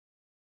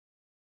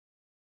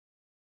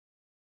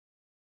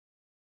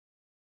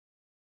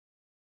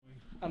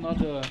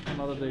Another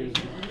day.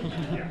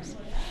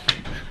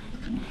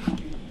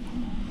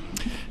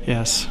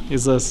 Yes,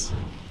 it's us.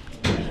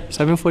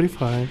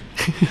 7:45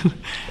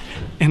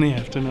 in the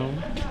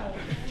afternoon.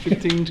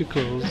 15 to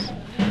close.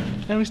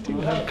 And we still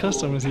have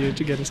customers here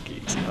to get the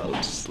skis. Oh,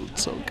 it's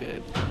so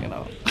good, you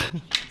know.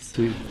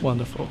 Sweet.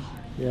 Wonderful.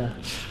 Yeah.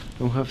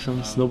 We'll have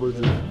some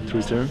snowboards to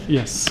return.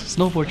 Yes,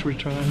 snowboard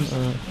return.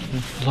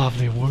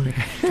 Lovely work.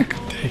 Good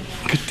day.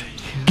 Good day.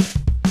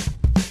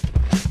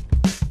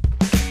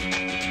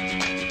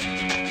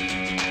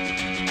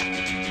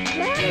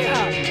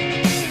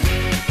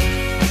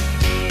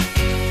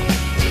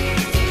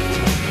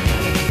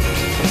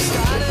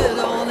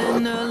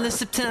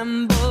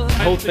 September.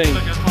 Whole thing.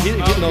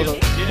 No.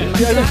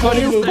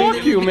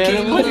 Fuck you,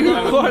 man. What are you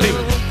recording?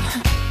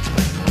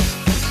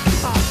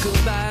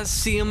 Goodbye,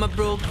 see my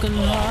broken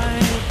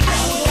heart.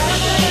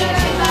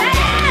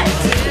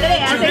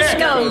 There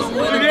goes.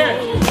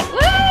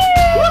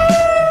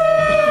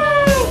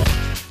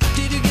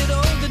 Did you get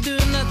older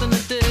doing nothing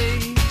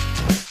today?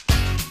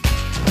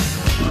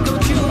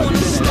 Don't you want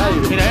to stop?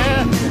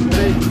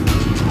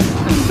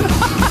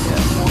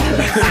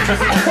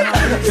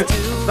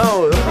 No,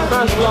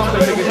 that's long to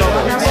take it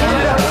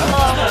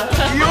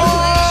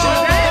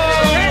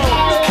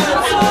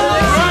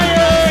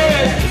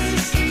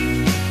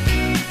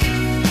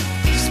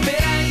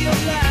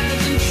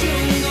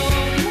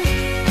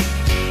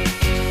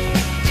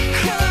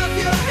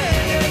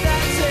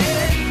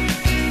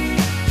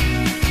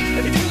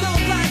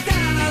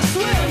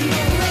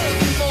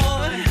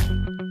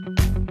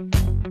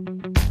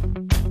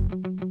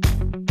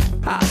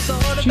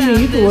Gina,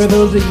 you can wear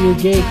those at your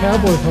gay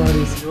cowboy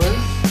parties.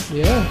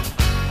 Yeah.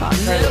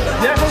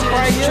 Yeah, who's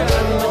right here?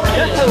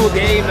 Just a little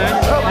gay, man.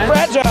 Oh,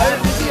 fragile. I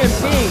see him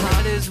pink.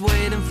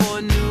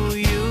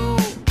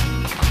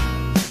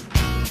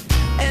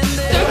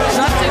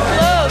 Not too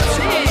close.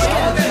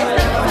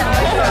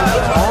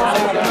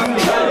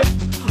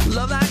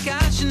 Love like I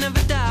should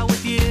never die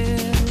with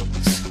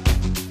years.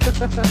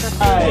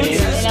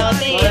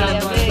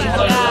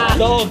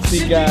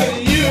 Tóxica.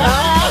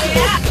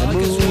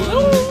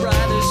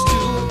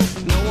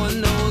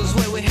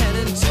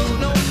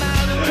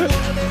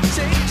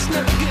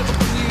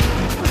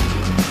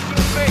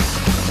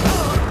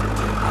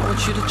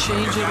 You to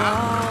change it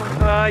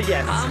all.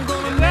 Yes. I'm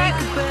gonna make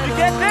it better. You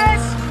get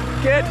this?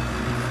 Good.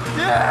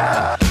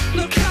 Yeah.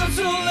 No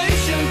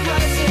consolation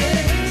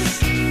prizes.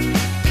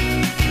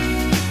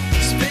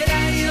 Spit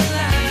out your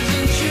lies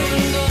and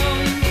chewing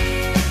gum.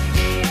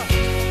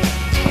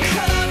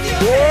 Cut off your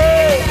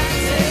head.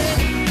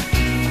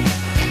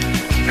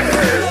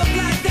 Look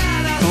like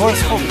that. I swear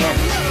I'll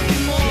love you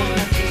more.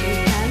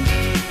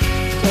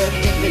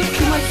 No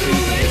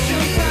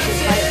consolation prizes.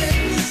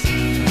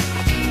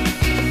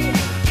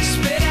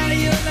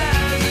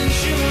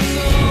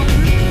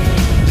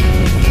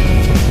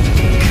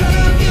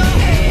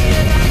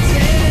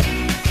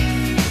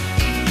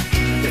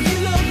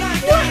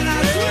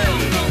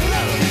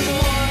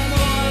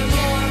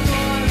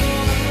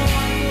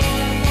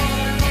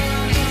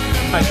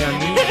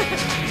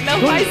 Não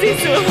faz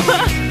isso.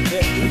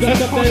 You got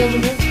that over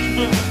there?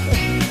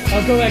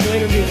 I'll go back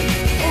later and be like,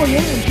 oh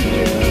yeah.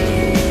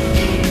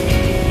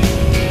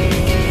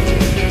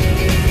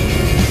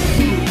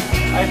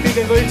 I think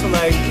they're going to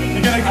like.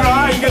 You're gonna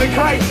cry. You're gonna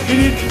cry. You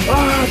need.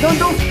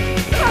 Don't.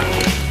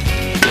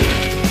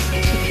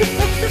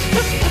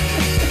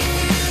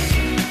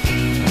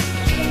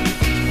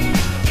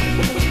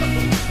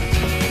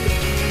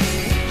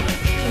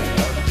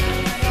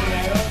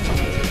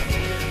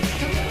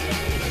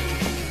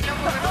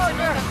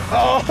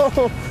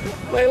 Oh,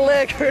 my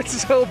leg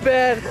hurts so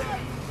bad.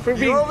 For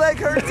being... Your leg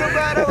hurts so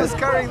bad, I was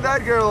carrying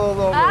that girl all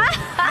over.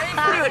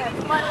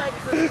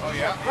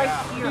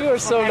 You are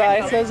so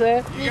nice,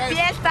 Jose.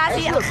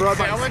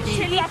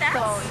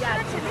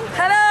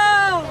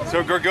 Hello!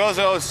 So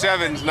Gorgoza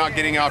 07's not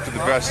getting off to the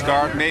best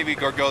start. Maybe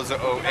Gorgoza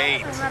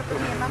 08.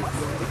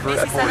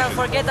 This is an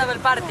unforgettable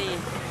party.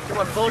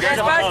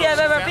 Best party I've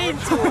ever been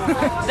to.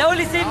 The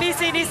only thing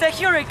missing is a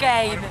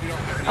hurricane.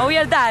 And we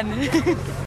are done.